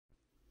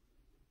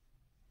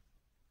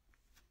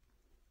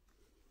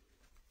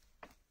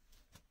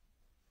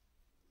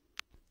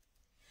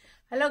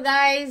Hello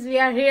guys, we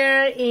are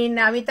here in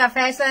Amitha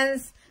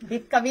Fashions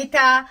with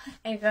Kavita.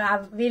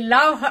 And, we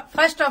love her.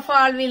 First of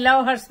all, we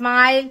love her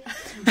smile.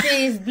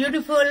 She is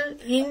beautiful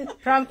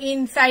from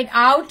inside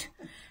out,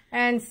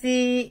 and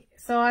she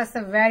saw us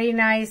a very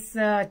nice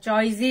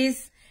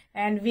choices.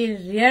 And we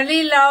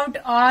really loved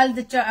all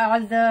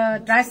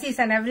the dresses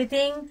and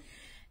everything.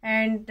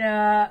 And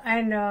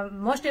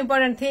most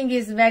important thing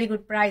is very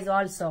good price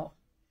also.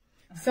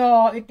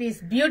 So it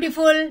is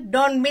beautiful.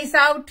 Don't miss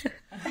out.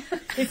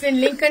 It's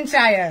in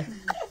Lincolnshire.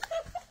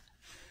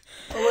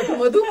 Over to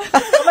Madhu.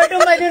 Over to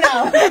Madhu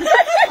now.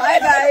 Hi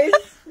guys,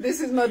 this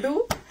is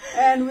Madhu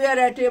and we are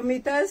at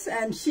Amitha's,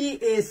 and she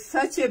is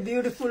such a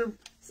beautiful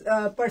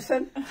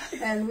person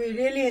and we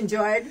really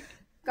enjoyed.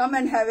 Come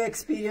and have an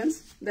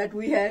experience that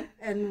we had,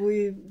 and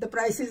the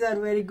prices are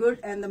very good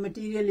and the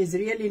material is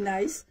really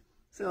nice.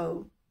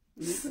 So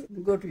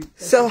go to it.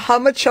 So how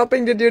much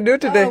shopping did you do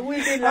today?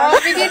 We did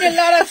a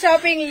lot of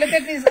shopping. Look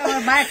at these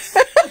bags.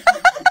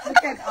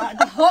 Look at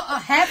the whole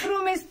half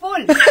room is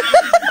full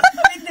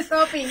with the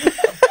shopping.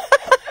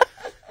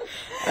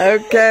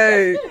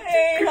 Okay.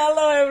 Hey,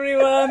 hello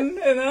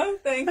everyone.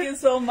 Thank you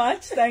so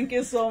much. Thank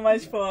you so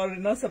much for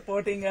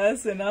supporting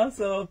us.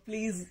 So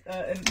please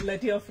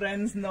let your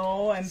friends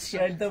know and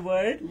spread the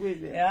word.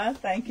 Yeah.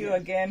 Thank you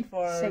again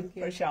for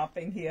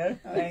shopping here.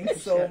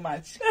 Thanks so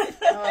much.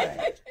 All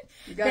right.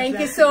 Thank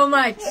you so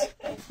much.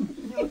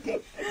 Okay.